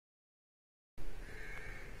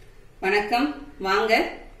வணக்கம் வாங்க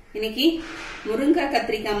இன்னைக்கு முருங்கைக்காய்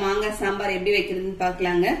கத்திரிக்காய் மாங்காய் சாம்பார் எப்படி வைக்கிறதுன்னு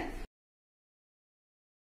பார்க்கலாங்க.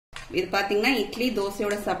 இது பாத்தீங்கன்னா இட்லி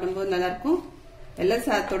தோசையோட சாப்பிடும்போது நல்லா இருக்கும், வெள்ளை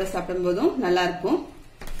சாதத்தோட சாப்பிடும்போதும் நல்லா இருக்கும்.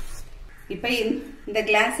 இப்ப இந்த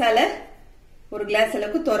கிளாஸால ஒரு கிளாஸ்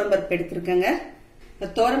அளவுக்கு தோரம்பருப்பு எடுத்திருக்கேங்க.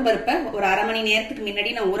 இந்த தோரம்பருப்பை ஒரு அரை மணி நேரத்துக்கு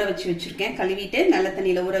முன்னாடி நான் ஊற வச்சிருக்கேன். கழுவிட்டு நல்ல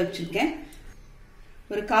தண்ணியில ஊற வச்சிருக்கேன்.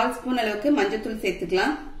 ஒரு 1/4 ஸ்பூன் அளவுக்கு மஞ்சத்தூள்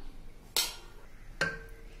சேர்த்துக்கலாம்.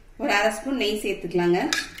 ஒரு அரை ஸ்பூன் நெய் சேர்த்துக்கலாங்க.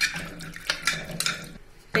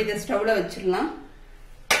 இதை ஸ்டவ்ல வச்சிடலாம்.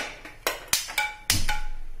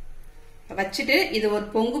 வச்சுட்டு இது ஒரு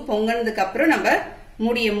பொங்கினதுக்கு அப்புறம் நம்ம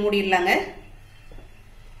மூடிடலாங்க.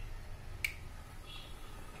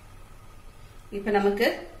 இப்ப நமக்கு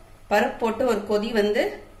பருப்பு போட்டு ஒரு கொதி வந்து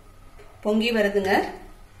பொங்கி வருதுங்க.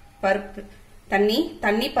 பருப்பு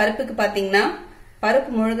தண்ணி பருப்புக்கு பாத்தீங்கன்னா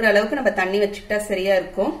பருப்பு முழுகிற அளவுக்கு நம்ம தண்ணி வச்சுக்கிட்டா சரியா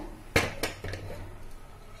இருக்கும்.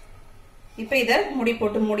 இப்ப இத மூடி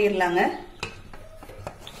போட்டு மூடிடலாங்க.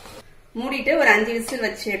 மூடிட்டு ஒரு 5 விசில்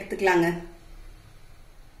வச்சு எடுத்துக்கலாங்க.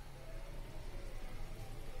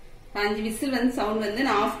 5 விசில் வந்து சவுண்ட் வந்து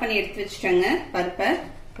நான் ஆஃப் பண்ணி எடுத்து வச்சுட்டேங்க. பருப்பை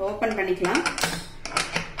ஓபன் பண்ணிக்கலாம்.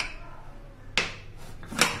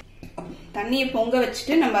 தண்ணியை பொங்க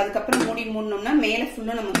வச்சுட்டு நம்ம அதுக்கப்புறம் மூடினோம்னா மேல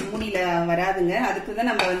ஃபுல்லும் நமக்கு மூடியில வராதுங்க.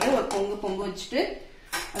 அதுக்குதான் நம்ம வந்து ஒரு பொங்கு வச்சுட்டு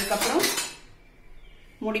அதுக்கப்புறம்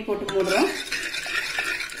மூடி போட்டு மூடுறோம்.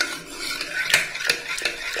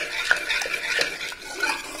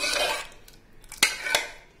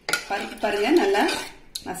 பருப்பு பாருங்க நல்லா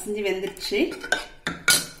மசிஞ்சு வெந்துருச்சு.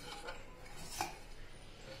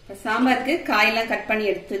 சாம்பாருக்கு காயெல்லாம் கட் பண்ணி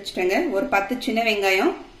எடுத்து வச்சுட்டேங்க. ஒரு 10 சின்ன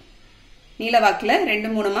வெங்காயம் நீல வாக்குல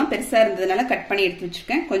 2-3 பெருசா இருந்ததுனால கட் பண்ணி எடுத்து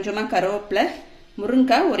வச்சிருக்கேன். கொஞ்சமா கருவேப்பிலை,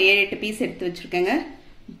 முருங்கைக்காய் ஒரு 7-8 பீஸ் எடுத்து வச்சிருக்கேங்க.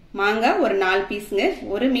 மாங்காய் ஒரு 4 பீஸுங்க.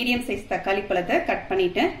 ஒரு மீடியம் சைஸ் தக்காளி பழத்தை கட்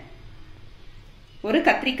பண்ணிட்டேன். ஒரு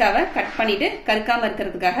கத்திரிக்காவை கட் பண்ணிட்டு கருக்காம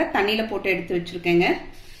இருக்கிறதுக்காக தண்ணியில போட்டு எடுத்து வச்சிருக்கேங்க.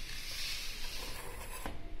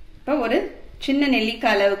 இப்ப ஒரு சின்ன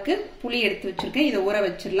நெல்லிக்காய் அளவுக்கு புளி எடுத்து வச்சிருக்கேன். இதை ஊற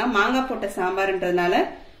வச்சிடலாம். மாங்காய் போட்ட சாம்பார்ன்றதுனால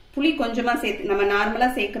புளி கொஞ்சமா சேர்த்து நம்ம நார்மலா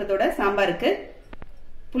சேர்க்கறதோட சாம்பாருக்கு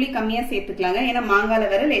புளி கம்மியா சேர்த்துக்கலாங்க. ஏன்னா மாங்கால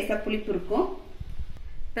வேற லேசா புளிப்பு இருக்கும்.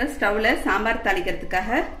 இப்ப ஸ்டவ்ல சாம்பார்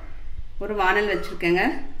தாளிக்கிறதுக்காக ஒரு வானல் வச்சிருக்கேங்க.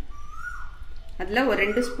 அதுல ஒரு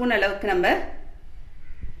 2 ஸ்பூன் அளவுக்கு நம்ம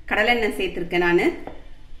கடலெண்ணெய் சேர்த்திருக்கேன் நானு.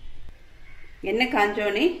 எண்ணெய்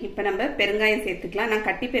காஞ்சோனே இப்ப நம்ம பெருங்காயம் சேர்த்துக்கலாம். நான்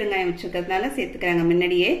கட்டி பெருங்காயம் வச்சிருக்கிறதுனால சேர்த்துக்கிறேங்க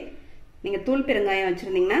முன்னாடியே. நீங்க தூள் பெருங்காயம்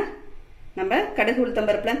வச்சிருந்தீங்கன்னா நம்ம கடுகு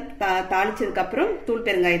உளுத்தம்பருப்புலாம் தாளிச்சதுக்கு அப்புறம் தூள்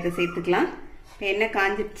பெருங்காயத்தை சேர்த்துக்கலாம். எண்ணெய்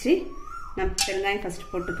காஞ்சிடுச்சு. நான் பெருங்காயம்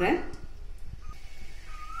ஃபர்ஸ்ட் போட்டுக்கிறேன்.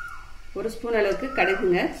 1 ஸ்பூன் அளவுக்கு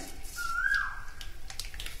கடுகுங்க.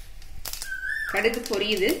 கடுகு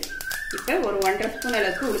பொரியுது. இப்ப ஒரு 1.5 ஸ்பூன்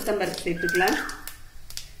அளவுக்கு உளுத்தம்பருப்பு சேர்த்துக்கலாம்.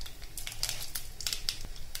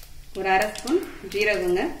 ஒரு அரை ஸ்பூன்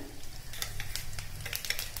ஜீரகங்க.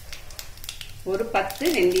 ஒரு 10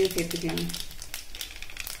 வெந்தயம் சேர்த்துக்கலாம்.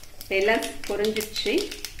 எல்லாம் பொரிஞ்சிடுச்சு.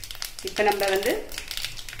 இப்ப நம்ம வந்து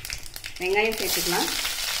வெங்காயம் சேர்த்துக்கலாம்.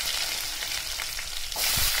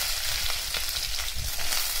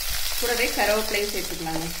 கூடவே கருவேப்பிலையும்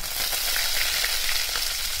சேர்த்துக்கலாங்க.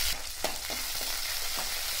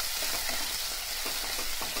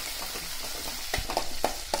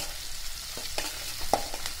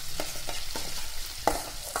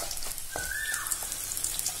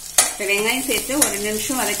 வெங்காயம் சேர்த்து ஒரு 2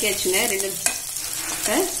 நிமிஷம் வதக்கியாச்சுங்க. 2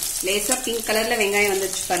 லேசா பிங்க் கலர்ல வெங்காயம்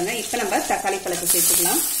வந்துச்சு பாருங்க. இப்ப நம்ம தக்காளி பழத்தை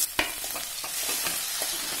சேர்த்துக்கலாம்.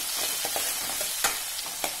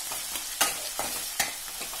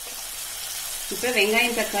 இப்ப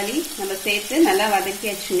வெங்காயம் தக்காளி நம்ம சேர்த்து நல்லா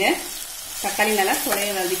வதக்கியாச்சுங்க. தக்காளி நல்லா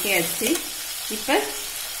குழைய வதக்கியாச்சு. இப்ப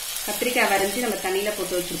கத்திரிக்காய் வரைஞ்சி நம்ம தண்ணியில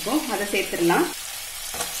போட்டு வச்சிருக்கோம், அதை சேர்த்துடலாம்.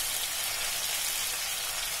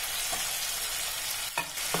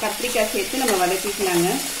 கத்திரிக்காய் சேர்த்து நம்ம வதக்கிக்கலாங்க.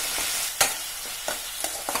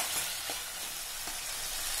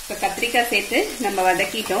 இப்ப கத்திரிக்காய் சேர்த்து நம்ம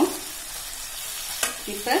வதக்கிட்டோம்.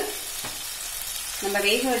 இப்ப நம்ம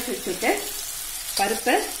வேக வச்சு வச்சுட்டு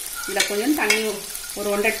பருப்பை இதுல கொஞ்சம் தண்ணி ஒரு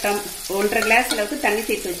 1.5 கிளாஸ் அளவுக்கு தண்ணி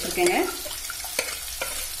சேர்த்து வச்சிருக்கேங்க.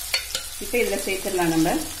 இப்ப இதுல சேர்த்துடலாம் நம்ம.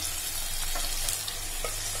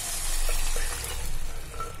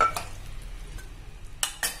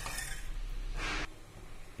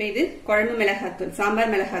 இது குழம்பு மிளகாத்தூள்,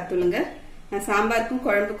 சாம்பார் மிளகாத்தூளுங்க. நான் சாம்பாருக்கும்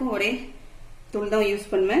குழம்புக்கும் ஒரே தூள் தான் யூஸ்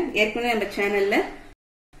பண்ணுவேன். ஏற்கனவே நம்ம சேனல்ல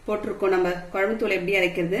போட்டிருக்கோம் நம்ம குழம்பு தூள் எப்படி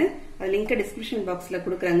அரைக்கிறது. அது லிங்க் டிஸ்கிரிப்ஷன் பாக்ஸ்ல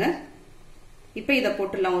கொடுக்குறேங்க. இப்ப இதை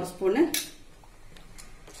போட்டுடலாம் 1 ஸ்பூனு.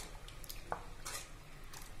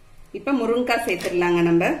 இப்ப முருங்கைக்காய் சேர்த்துடலாங்க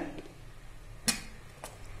நம்ம.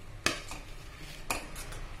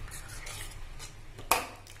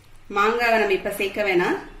 மாங்காவை நம்ம இப்ப சேர்க்க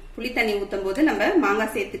வேணாம். புளி தண்ணி ஊத்தும் போது நம்ம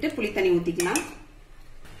மாங்காய் சேர்த்துட்டு புளி தண்ணி ஊத்திக்கலாம்.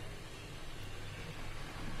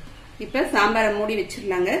 இப்ப சாம்பாரை மூடி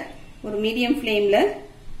வச்சிடலாங்க. ஒரு மீடியம் ஃப்ளேம்ல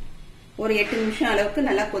ஒரு 8 நிமிஷம் அளவுக்கு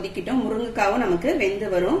நல்லா கொதிக்கிட்டோம். முருங்கைக்காவும் நமக்கு வெந்து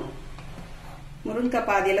வரும். முருங்கைக்காய்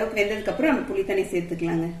பாதி அளவுக்கு வெந்ததுக்கு அப்புறம் நம்ம புளி தண்ணி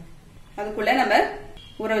சேர்த்துக்கலாங்க. அதுக்குள்ள நம்ம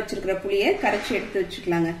ஊற வச்சிருக்கிற புளியை கரைச்சி எடுத்து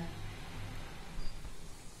வச்சுக்கலாங்க.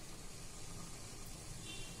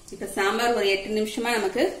 இப்ப சாம்பார் ஒரு 8 நிமிஷமா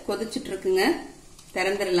நமக்கு கொதிச்சுட்டு இருக்குங்க.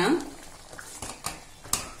 திறந்துடலாம்.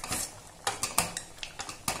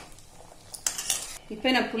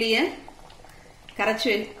 இப்ப நான் புளிய கரைச்சி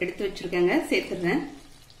எடுத்து வச்சிருக்கேங்க, சேர்த்துடுறேன்.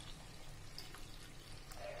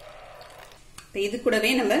 இப்ப இது கூடவே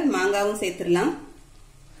நம்ம மாங்காவும் சேர்த்துடலாம்.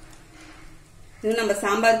 இது நம்ம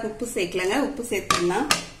சாம்பாருக்கு உப்பு சேர்க்கலாங்க. உப்பு சேர்த்துடலாம்.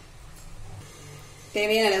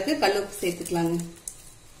 தேவையான அளவுக்கு கல் உப்பு சேர்த்துக்கலாங்க.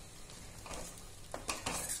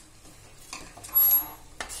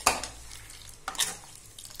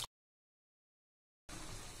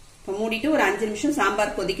 இப்ப மூடிட்டு ஒரு 5 நிமிஷம்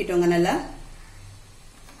சாம்பார் கொதிக்கிட்டோங்க நல்லா.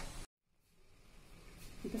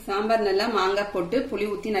 இப்ப சாம்பார் நல்லா மாங்காய் போட்டு புளி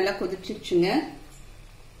ஊத்தி நல்லா கொதிச்சிருச்சுங்க.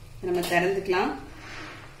 நம்ம திறந்துக்கலாம்.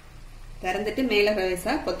 திறந்துட்டு மேல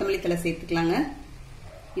லேசா கொத்தமல்லி தழை சேர்த்துக்கலாங்க.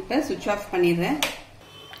 இப்ப சுவிட்ச் ஆஃப் பண்ணிடுறேன்.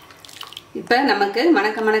 இப்ப நமக்கு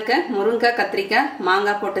மணக்க மணக்க முருங்கைக்காய் கத்திரிக்காய்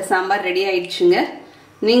மாங்காய் போட்ட சாம்பார் ரெடி ஆயிடுச்சுங்க.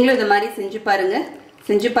 நீங்களும் இது மாதிரி செஞ்சு பாருங்க.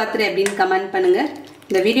 செஞ்சு பார்த்துட்டு எப்படின்னு கமெண்ட் பண்ணுங்க.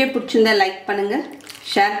 இந்த வீடியோ பிடிச்சிருந்தா லைக் பண்ணுங்க,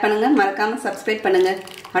 ஷேர் பண்ணுங்க, மறக்காம சப்ஸ்கிரைப் பண்ணுங்க.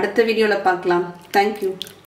 அடுத்த வீடியோல பார்க்கலாம். தேங்க்யூ.